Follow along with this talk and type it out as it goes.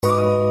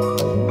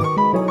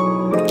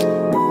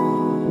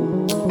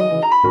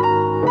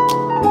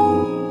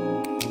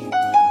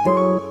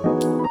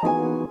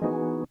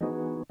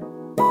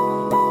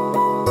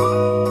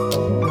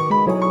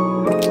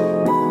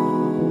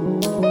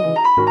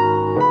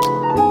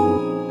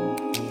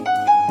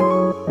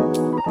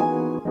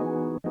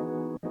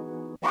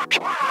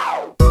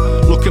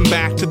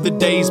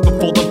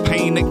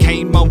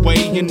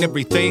and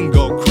everything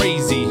got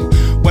crazy.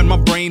 When my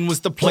brain was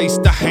the place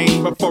to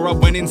hang before I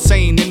went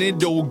insane and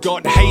it all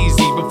got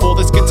hazy. Before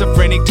the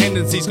schizophrenic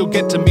tendencies could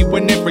get to me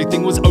when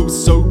everything was oh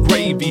so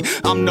gravy.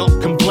 I'm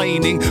not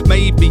complaining,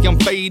 maybe I'm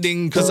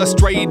fading cause I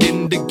strayed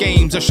into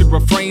games I should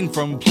refrain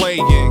from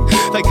playing.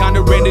 They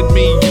kinda rendered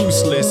me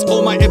useless,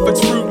 all my efforts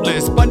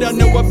fruitless, but I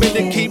know I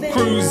better keep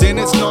cruising.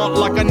 It's not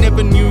like I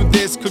never knew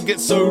this could get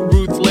so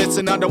ruthless,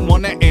 and I don't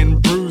wanna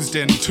end bruised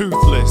and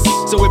toothless.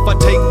 So if I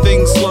take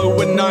things slow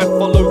and I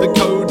follow the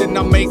code and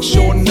I make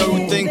sure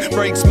no thing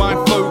breaks my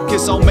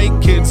focus, I'll make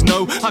kids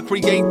know I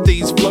create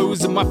these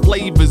flows and my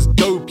flavor's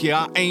dope.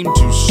 Yeah, I aim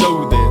to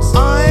show this.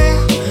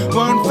 I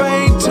won't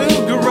fade to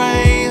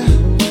grey,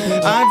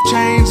 I've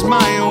changed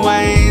my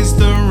ways.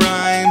 The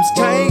rhymes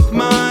take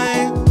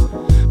my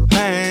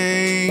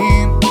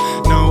pain.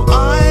 No,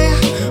 I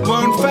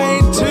won't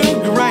fade to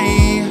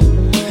grey,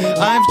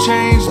 I've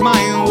changed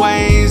my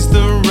ways.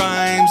 The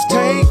rhymes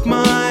take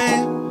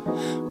my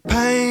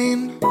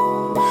pain.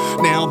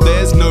 Now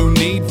there's no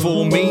need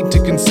for me to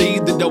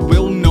concede that I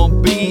will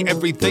not be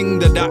everything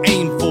that I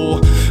aim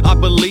for. I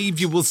believe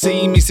you will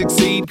see me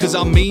succeed cause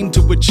I mean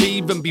to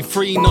achieve and be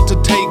free, not to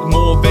take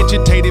more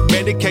vegetative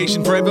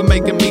medication, forever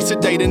making me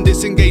sedate and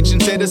disengaged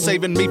instead of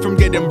saving me from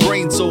getting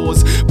brain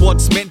sores.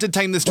 What's meant to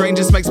tame the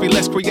strangest makes me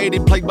less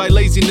creative, plagued by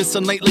laziness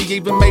and lately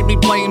even made me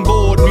plain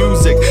bored.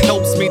 Music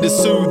helps me to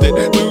soothe it,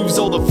 moves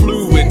all the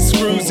fluid,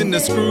 screws in the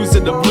screws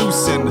that are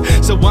loosened.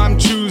 So I'm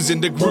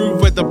choosing to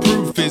groove where the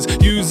proof is,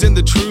 using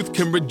the truth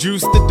can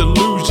reduce the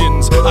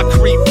delusions. I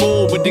creep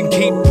forward and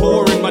keep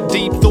pouring my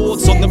deep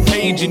thoughts on the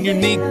page in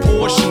unique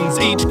portions.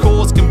 Each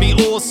course can be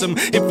awesome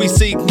if we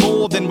seek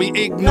more, then we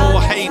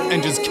ignore hate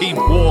and just keep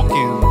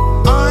walking.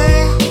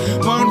 I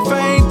won't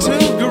fade to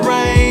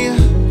grey,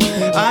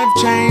 I've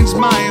changed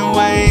my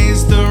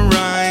ways. The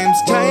rhymes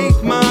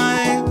take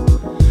my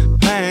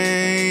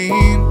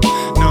pain.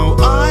 No,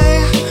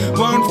 I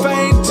won't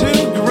fade to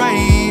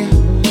grey,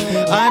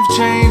 I've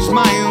changed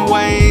my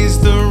ways.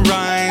 The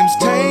rhymes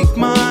take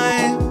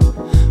my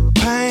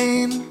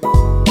pain.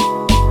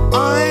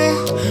 I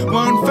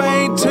won't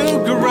fade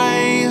to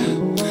grey,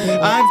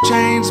 I've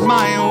changed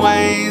my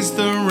ways.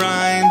 The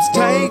rhymes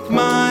take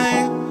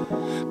my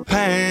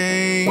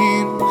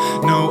pain.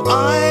 No,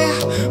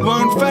 I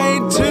won't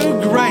fade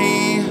to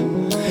grey,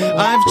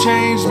 I've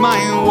changed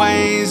my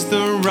ways.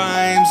 The